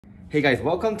Hey guys,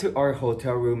 welcome to our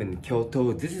hotel room in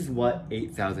Kyoto. This is what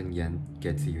 8,000 yen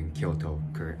gets you in Kyoto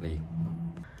currently.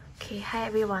 Okay, hi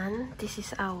everyone. This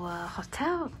is our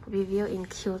hotel review in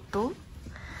Kyoto.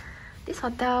 This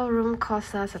hotel room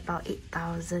costs us about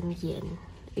 8,000 yen,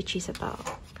 which is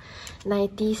about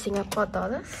 90 Singapore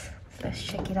dollars. Let's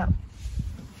check it out.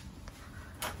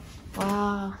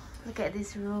 Wow, look at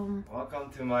this room.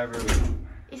 Welcome to my room.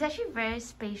 It's actually very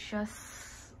spacious.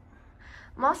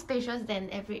 More spacious than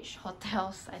average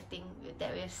hotels, I think,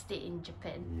 that we have stayed in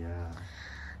Japan. Yeah.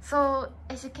 So,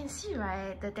 as you can see,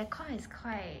 right, the decor is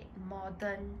quite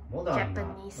modern,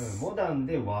 Japanese. Modern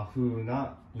で和風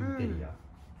なインテリア。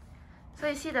So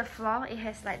you see the floor, it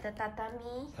has like the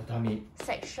tatami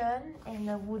section and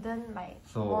the wooden like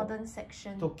modern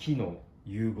section. と木の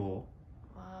融合。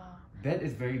Wow. Bed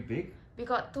is very big. We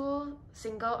got 2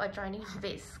 single adjoining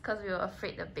beds because we were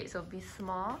afraid the beds would be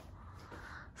small.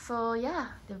 So yeah,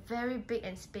 they're very big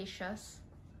and spacious,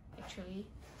 actually.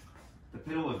 The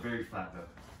pillow was very flat though.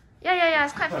 Yeah,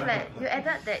 it's quite flat. You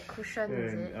added that cushion,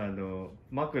 is it?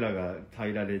 枕が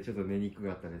平らでちょっと寝にく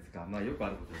かったですが、まあよくあ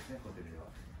ることですね、ホテルでは。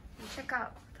You check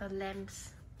out the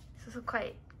lamps. It's also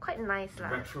quite nice lah.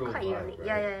 Retro quite vibe, unique. right?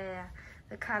 Yeah.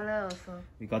 The color also.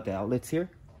 We got the outlets here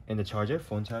and the charger,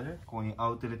 phone charger. ここにア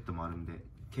ウトレットもあるんで、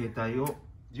携帯を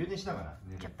充電しながら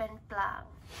寝る。Japan plug.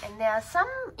 And there are some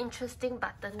interesting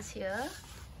buttons here.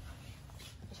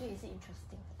 Actually, is it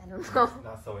interesting? I don't know.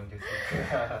 Not so interesting.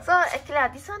 So actually,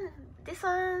 this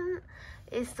one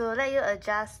is to let you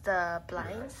adjust the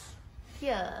blinds.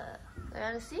 Here. You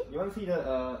want to see? You want to see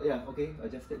the, yeah, okay,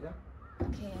 adjust it now.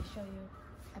 Okay, I'll show you.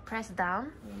 I press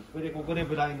down. ここで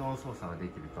ブラインドの操作がで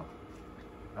きると。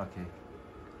Okay.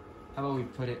 How about we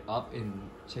put it up and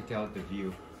check out the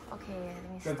view? Okay,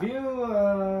 let me The stop. view,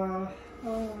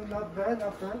 not bad,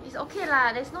 not bad. It's okay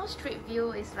lah. There's no street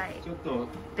view. It's like ちょっと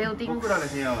buildings. 僕らの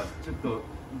部屋はちょっと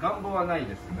願望はない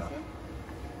ですが。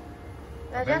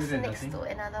We're just next to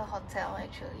another hotel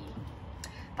actually.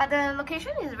 But the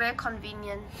location is very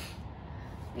convenient.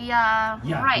 We are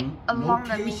right along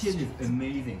the main street. Location is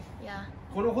amazing. Yeah.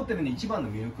 このホテルの一番の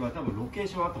魅力は多分ロケー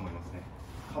ションだと思いますね。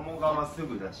鴨川す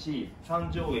ぐだし、三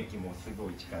条駅もすご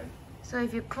い近い。So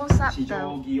if you close up 四条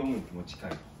祇園駅も近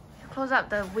い。close up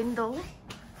the window,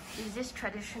 is this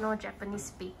traditional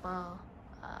Japanese paper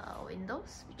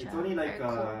windows, which It's are only very like cool.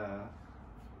 a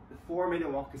 4-minute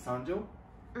walk to Sanjo.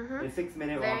 A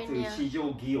 6-minute walk to near.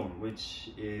 Shijo Gion, which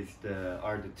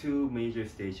are the 2 major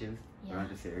stations around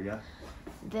this area.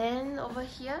 Then over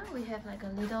here we have like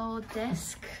a little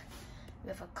desk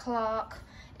with a clock,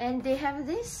 and they have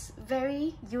this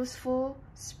very useful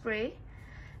spray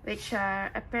which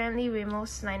apparently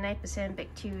removes 99%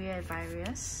 bacteria and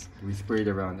virus. We sprayed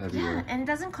around everywhere. Yeah, and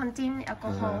doesn't contain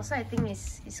alcohol, so I think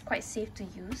it's quite safe to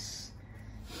use.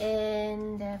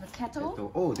 And they have a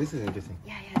kettle. Oh, this is interesting.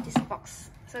 Yeah, this box.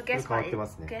 So guess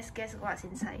what's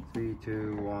inside? 3,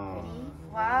 2, 1. Ready?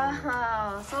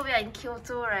 Wow! So we are in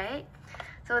Kyoto, right?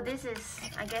 So this is,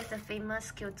 I guess, the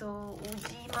famous Kyoto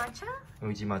Uji matcha.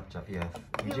 Uji matcha, yes.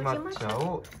 Uji matcha.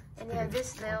を And they have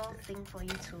this little thing for you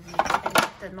to read, and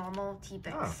the normal tea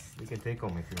bags. You can take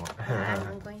home if you want.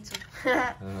 I'm going to.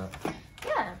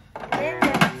 Yeah. And then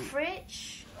there's a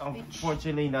fridge.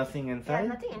 Unfortunately, nothing inside. Yeah,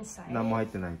 nothing inside. 何も入っ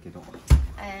てないけど。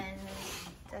And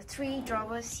the 3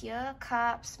 drawers here: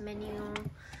 cups, menu,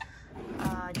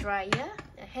 dryer,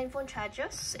 and handphone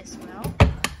chargers as well.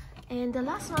 And the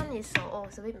last one is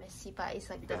it's a bit messy, but it's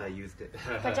like Because I the used it.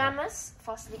 pajamas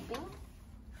for sleeping.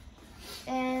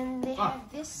 And they have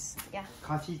this, yeah.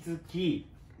 加湿器。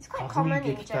 It's quite common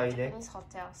in Japanese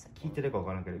hotels. 聞いてるかわ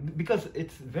からんけど。Because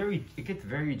it gets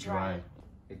very dry.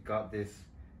 It got this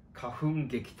花粉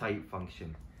撃退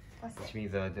function. What's Which that?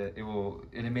 means that it will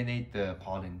eliminate the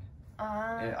pollen.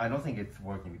 I don't think it's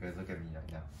working because look at me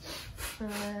right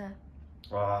now.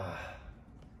 Wow,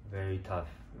 very tough,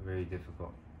 very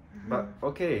difficult. But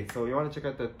okay, so you want to check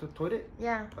out the toilet?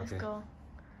 Yeah, let's go.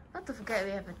 Not to forget,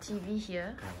 we have a TV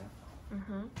here.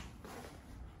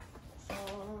 So,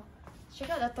 check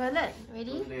out the toilet.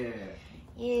 Ready?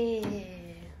 Yeah.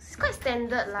 It's quite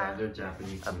standard lah. Standard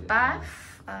Japanese A toilet.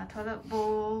 bath, a toilet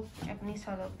bowl, Japanese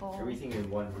toilet bowl. Everything in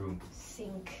one room.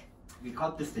 Sink. We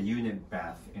call this the unit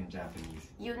bath in Japanese.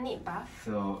 Unit bath.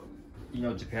 So, you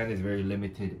know, Japan is very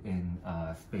limited in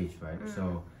space, right?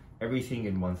 So, everything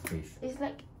in one space. It's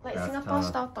like Bathtub. Singapore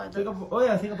style toilet.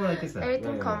 Singapore like this.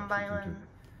 Everything combined one.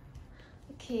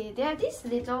 Okay, there are these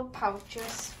little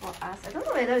pouches for us. I don't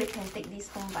know whether we can take this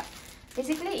home, but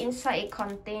basically inside it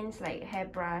contains like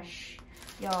hairbrush,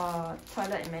 your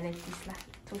toilet amenities like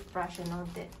toothbrush and all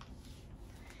that.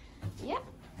 Yep.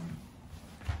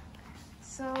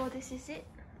 So this is it,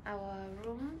 our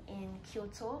room in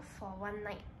Kyoto for 1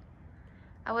 night.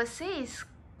 I would say it's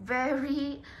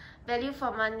very value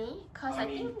for money because I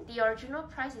think the original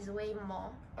price is way more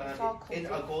before COVID. In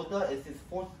Agoda, it is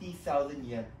 40,000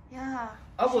 yen. Yeah.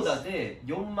 Agoda で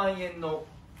4万円の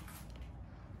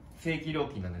正規料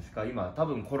金なんですが、今多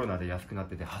分コロナで安くなっ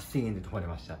てて8000円で泊まれ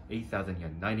ました。8,000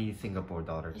 yen, 90 Singapore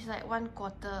dollars. It's like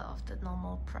 1/4 of the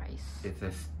normal price. It's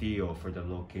a steal for the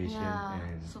location. Yeah,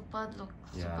 and super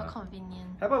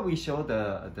convenient. How about we show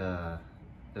the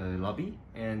lobby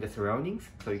and the surroundings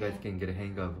so you guys can get a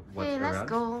hang of what's around. Let's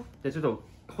go. じゃあちょっと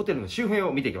ホテルの周辺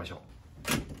を見ていきましょう。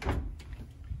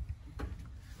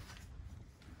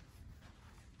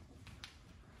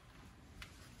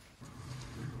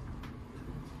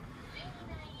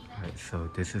Alright, so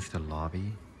this is the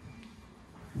lobby.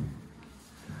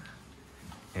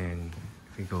 And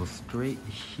if we go straight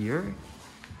here,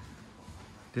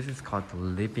 this is called the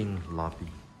living lobby.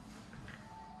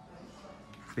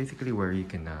 It's basically where you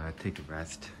can take a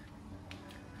rest.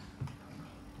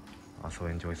 Also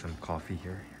enjoy some coffee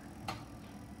here.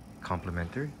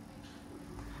 Complimentary.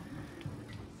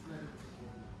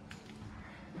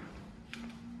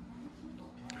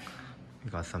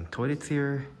 We got some toilets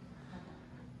here.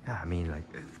 Yeah, I mean, like,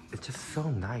 it's just so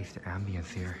nice, the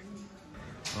ambience here.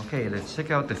 Okay, let's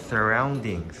check out the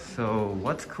surroundings. So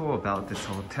what's cool about this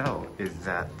hotel is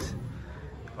that,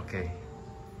 okay,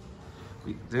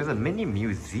 there's a mini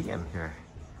museum here.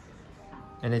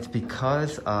 And it's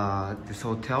because this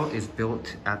hotel is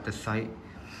built at the site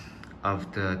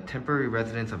of the temporary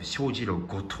residence of Shojiro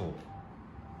Goto.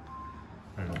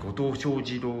 後藤正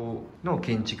二郎の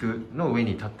建築の上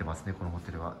に立ってますね、このホ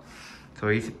テルは。So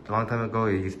a long time ago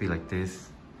it used to be like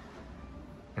this.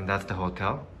 And that's the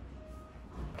hotel.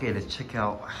 Okay, let's check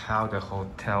out how the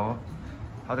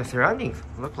surroundings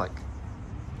look like.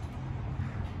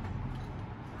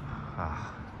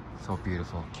 Ah, so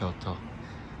beautiful, Kyoto.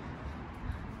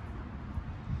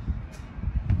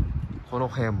 この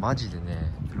辺マジで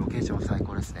ね、ロケーション最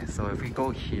高ですね。So if we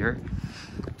go here,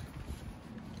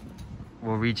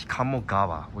 we'll reach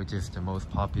Kamogawa, which is the most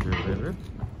popular river.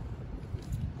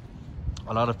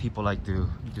 A lot of people like to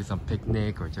do some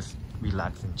picnic or just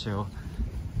relax and chill.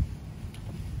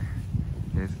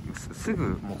 す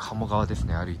ぐもう鴨川です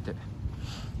ね、歩いて。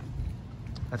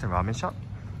That's a ramen shop.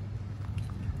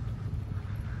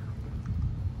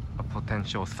 A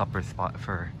potential supper spot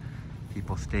for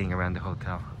people staying around the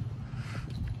hotel.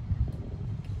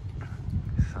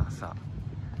 さあさ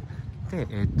あ。で、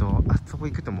あそこ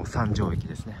行くともう三条駅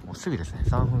ですね。もうすぐですね。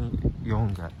3分4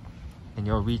分ぐらい。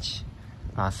And you'll reach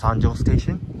Sanjo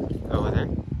station over there.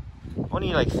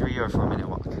 Only like 3 or 4 minute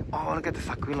walk. Oh, look at the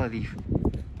sakura leaf.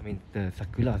 I mean, the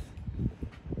sakuras.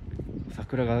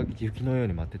 桜が雪のよう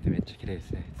に舞っててめっちゃ綺麗で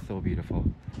すね。So beautiful.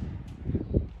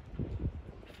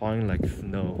 Falling like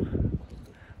snow.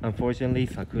 Unfortunately,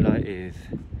 sakura is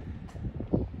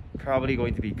probably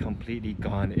going to be completely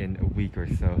gone in a week or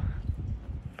so.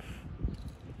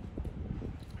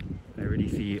 I already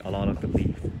see a lot of the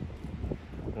leaves.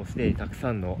 もうすでにたく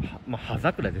さんの、葉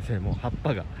桜ですね。もう葉っ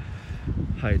ぱが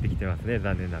生えてきてますね。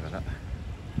残念ながら。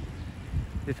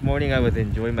This morning I was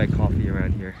enjoying my coffee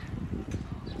around here.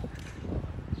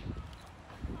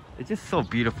 It's just so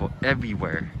beautiful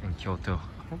everywhere in Kyoto.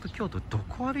 本当京都ど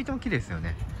こ歩いても綺麗ですよ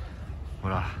ね。ほ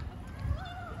ら。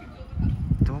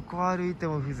どこ歩いて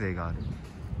も風情がある。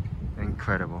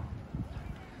Incredible.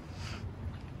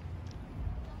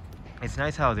 It's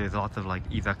nice how there's lots of like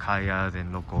izakayas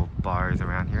and local bars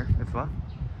around here as well.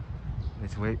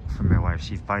 Let's wait for my wife.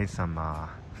 She's buying some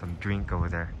drink over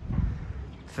there.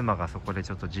 妻がそこで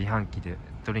ちょっと自販機で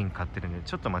ドリンク買ってるんで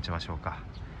ちょっと待ちましょうか。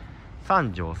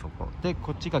三条そこで、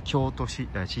こっちが京都市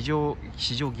四条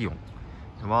祇園。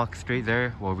Walk straight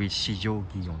there, we'll reach 四条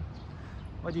祇園。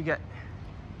What do you get?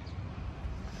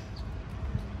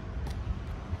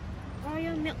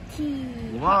 Royal milk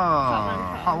tea.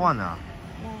 Wow, hot one. Yeah.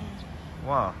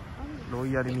 Wow,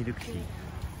 royal milk tea.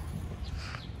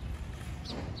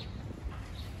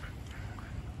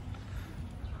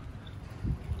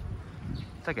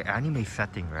 It's like an anime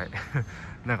setting, right?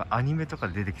 なんかアニメとか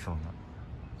で出てきそうな。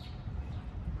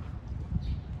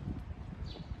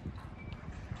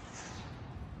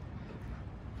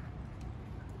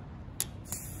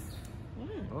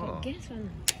Oh, gas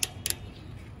one.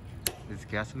 Is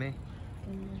gas me?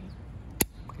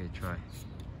 Okay, try.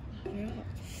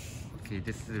 Okay,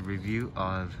 this is a review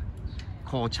of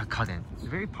Kocha Kaden. It's a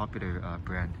very popular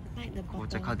brand. Like the bottle.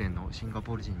 Kocha Kaden のシンガ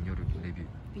ポール人によるレビュ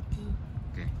ー。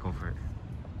Okay, go for it.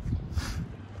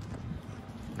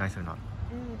 Nice or not?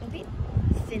 A bit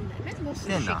thin. I'm not supposed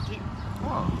to shake it.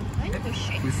 Wow. I need to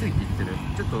shake. 薄いって言ってる。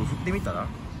ちょっと振ってみたら？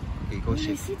 Okay, go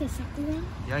shake. See the sakura?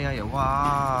 Yeah.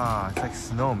 Wow, it's like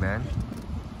snow, man.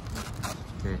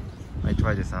 Okay, I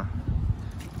try this, huh?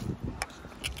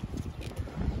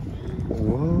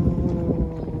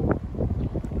 Whoa.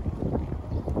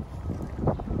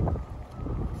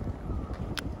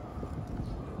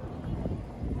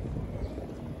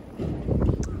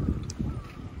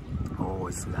 Oh,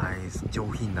 it's nice. 上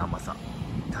品な甘さ。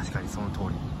確かにその通り。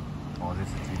Oh, this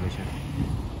is delicious.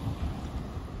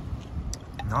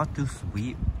 Not too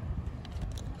sweet.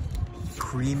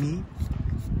 Creamy.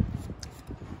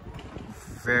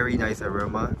 Very nice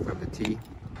aroma from the tea.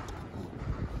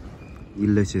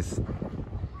 Delicious.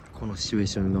 このシチュエー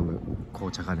ションで飲む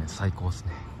紅茶がね、最高です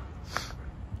ね。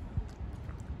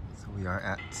So we are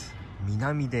at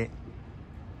南大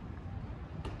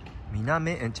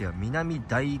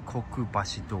黒橋通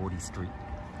り street.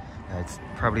 It's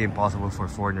probably impossible for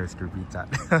foreigners to read that.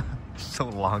 So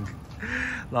long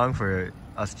for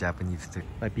us Japanese too.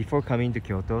 Like before coming to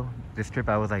Kyoto, this trip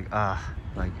I was like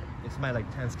it's my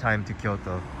 10th time to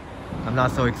Kyoto. I'm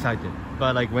not so excited,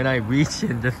 but like when I reach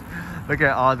and just look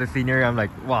at all the scenery, I'm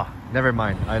like, wow, never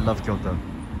mind. I love Kyoto.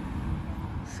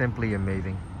 Simply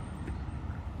amazing.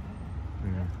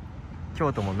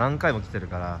 京都も何回も来てる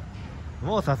から、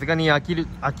もうさすがに飽きる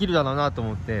だろうなと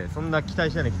思って、そんな期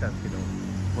待しないで来たんですけど、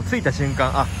もう着いた瞬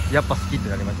間、あ、やっぱ好きって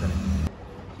なりましたね。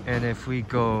And if we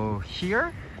go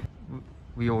here,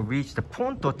 we will reach the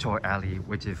Pontocho alley,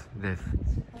 which is this.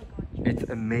 It's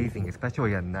amazing,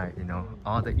 especially at night, you know.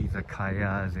 All the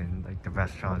izakayas and like the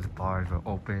restaurants, bars are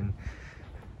open.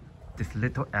 This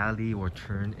little alley will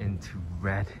turn into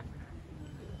red.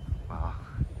 Wow.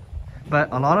 But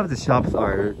a lot of the shops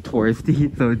are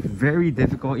touristy, so it's very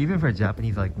difficult, even for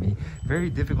Japanese like me, very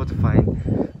difficult to find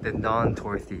the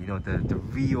non-touristy, you know, the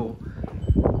real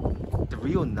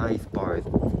nice bars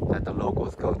that the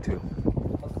locals go to.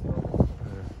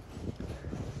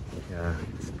 Yeah,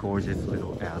 it's gorgeous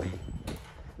little alley.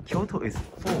 Kyoto is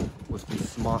full with these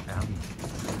small alleys,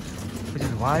 which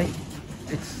is why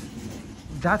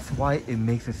that's why it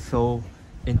makes it so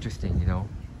interesting, you know.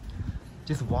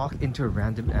 Just walk into a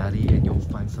random alley and you'll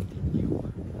find something new.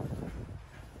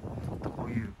 こ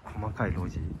ういう細かい路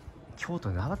地、京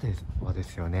都ならではで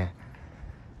すよね。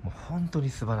もう本当に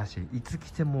素晴らしい。いつ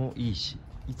来てもいいし、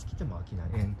いつ来ても飽きな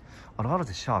い。And a lot of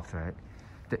the shops, right?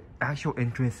 The actual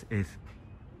entrance is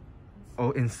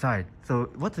inside.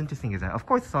 So what's interesting is that, of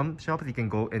course, some shops you can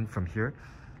go in from here,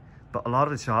 but a lot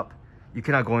of the shop you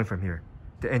cannot go in from here.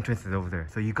 The entrance is over there,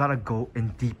 so you gotta go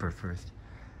in deeper first.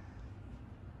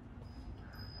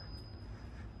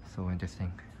 So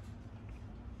interesting.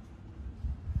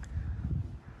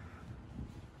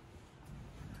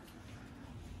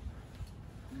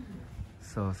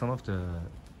 So some of the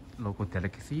local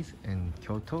delicacies in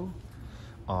Kyoto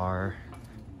are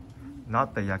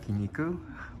not the yakiniku,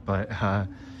 but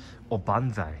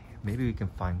obanzai. Maybe we can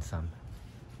find some.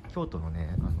 京都の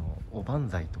ね、おばん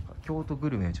ざいとか京都グ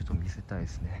ルメをちょっと見せたいで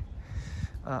すね。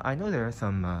I know there are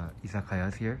some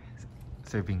izakayas here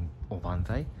serving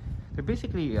obanzai. They're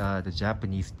basically the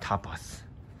Japanese tapas,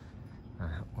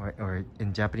 or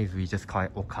in Japanese we just call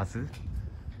it okazu.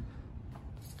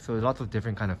 So lots of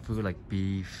different kind of food like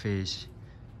beef, fish,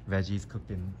 veggies cooked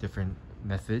in different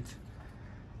methods.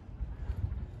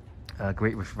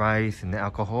 Great with rice and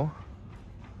alcohol.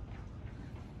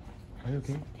 Are you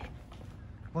okay?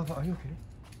 What? Are you okay?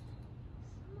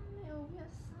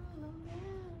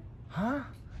 Huh?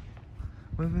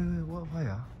 Wait, what? Why?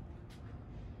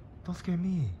 Don't scare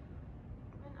me.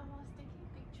 When I was taking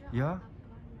picture Yeah? of the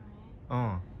plant, right?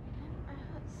 Then I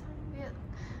heard some weird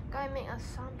guy make a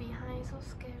sound behind, so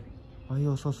scary.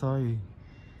 Oh, so sorry.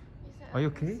 Are you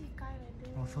okay? Guy right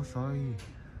there. Oh, so sorry.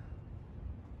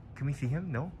 Can we see him?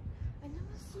 No? I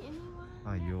never see anyone.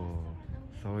 Ayo,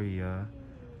 sorry. I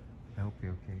hope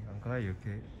you're okay. I'm glad you're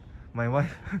okay. My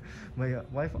wife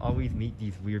always meet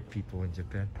these weird people in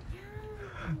Japan.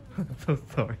 Yeah. I'm so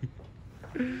sorry.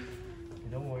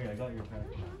 Don't worry, I got your back. I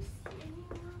never see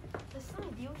anyone. The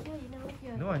sound, do you hear? You never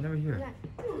hear? No, I never hear. Like,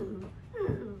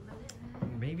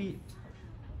 Maybe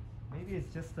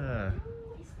it's just no,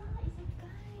 it's not. It's a guy.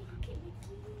 He keep making.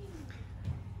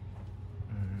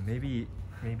 maybe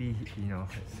you know,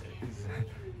 it's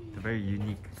a very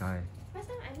unique guy. Last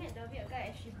time I met the weird guy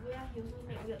at Shibuya, he also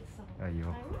make weird sound.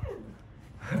 Ayo.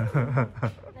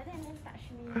 Like that and then touch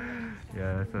me.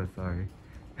 Yeah, so sorry.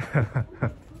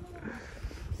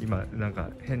 今なんか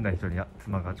変な人に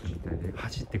妻があったみたいで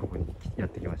走ってここにやっ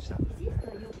てきました。Is this the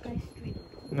yokai street?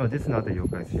 No, this is not the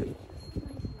yokai street.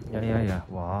 Yeah.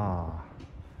 Wow.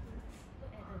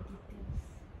 Look at the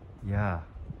details. Yeah.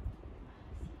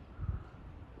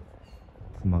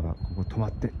 妻がここ止ま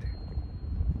ってって。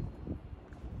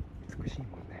美しいも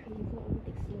んね。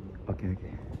Okay,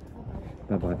 okay.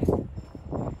 Bye bye.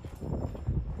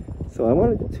 So I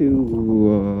wanted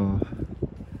to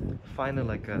find a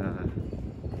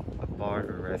bar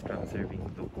or restaurant serving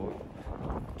local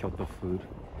Kyoto food.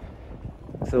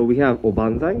 So we have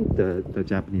obanzai, the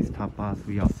Japanese tapas.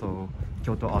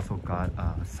 Kyoto also got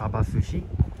saba sushi,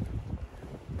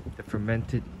 the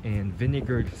fermented and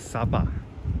vinegared saba.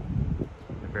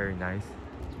 They're very nice.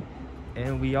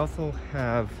 And we also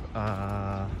have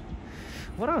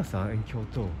what else in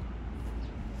Kyoto?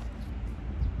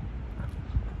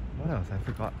 What else? I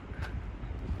forgot.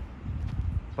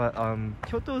 But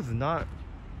Kyoto is not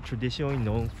traditionally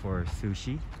known for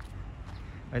sushi.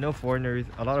 I know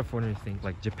a lot of foreigners think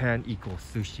like Japan equals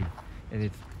sushi, and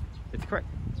it's correct.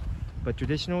 But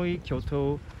traditionally,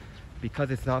 Kyoto,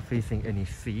 because it's not facing any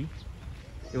sea,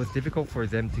 it was difficult for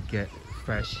them to get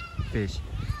fresh fish.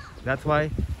 That's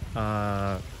why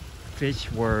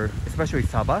fish were, especially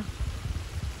saba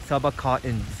caught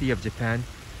in the Sea of Japan,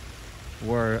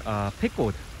 were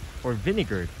pickled or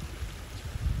vinegared.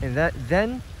 And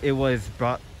then it was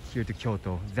brought here to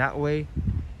Kyoto. That way,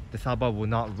 the saba will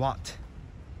not rot.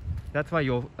 That's why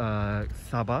your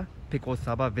pickled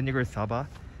saba, vinegar saba,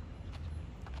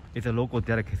 is a local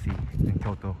delicacy in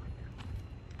Kyoto,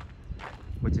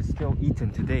 which is still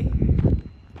eaten today.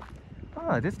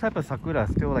 This type of sakura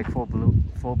is still like full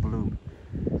bloom.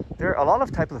 There are a lot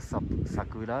of types of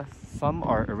sakura. Some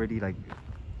are already like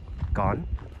gone.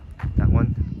 That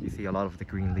one, you see a lot of the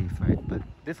green leaf, right? But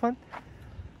this one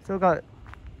still got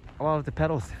a lot of the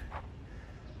petals.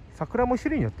 Sakura も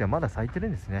種類によってはまだ咲いてる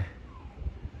んですね。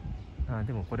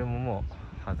でもこれもも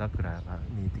う葉桜が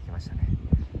見えてきましたね。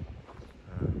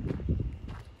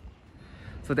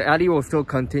So the alley will still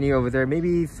continue over there,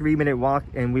 maybe 3-minute walk,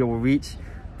 and we will reach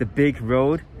the big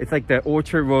road. It's like the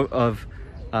orchard road of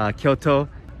Kyoto.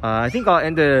 I think I'll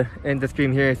end the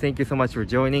stream here. Thank you so much for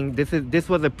joining. This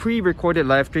was a pre-recorded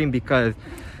live stream because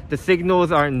the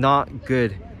signals are not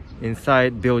good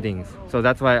inside buildings, so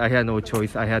that's why I had no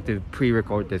choice. I had to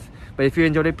pre-record this. But if you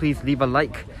enjoyed it, please leave a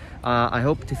like. I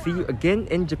hope to see you again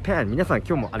in Japan. 皆さん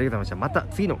今日もありがとうございました。ま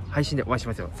た次の配信でお会いし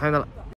ましょう。さよなら。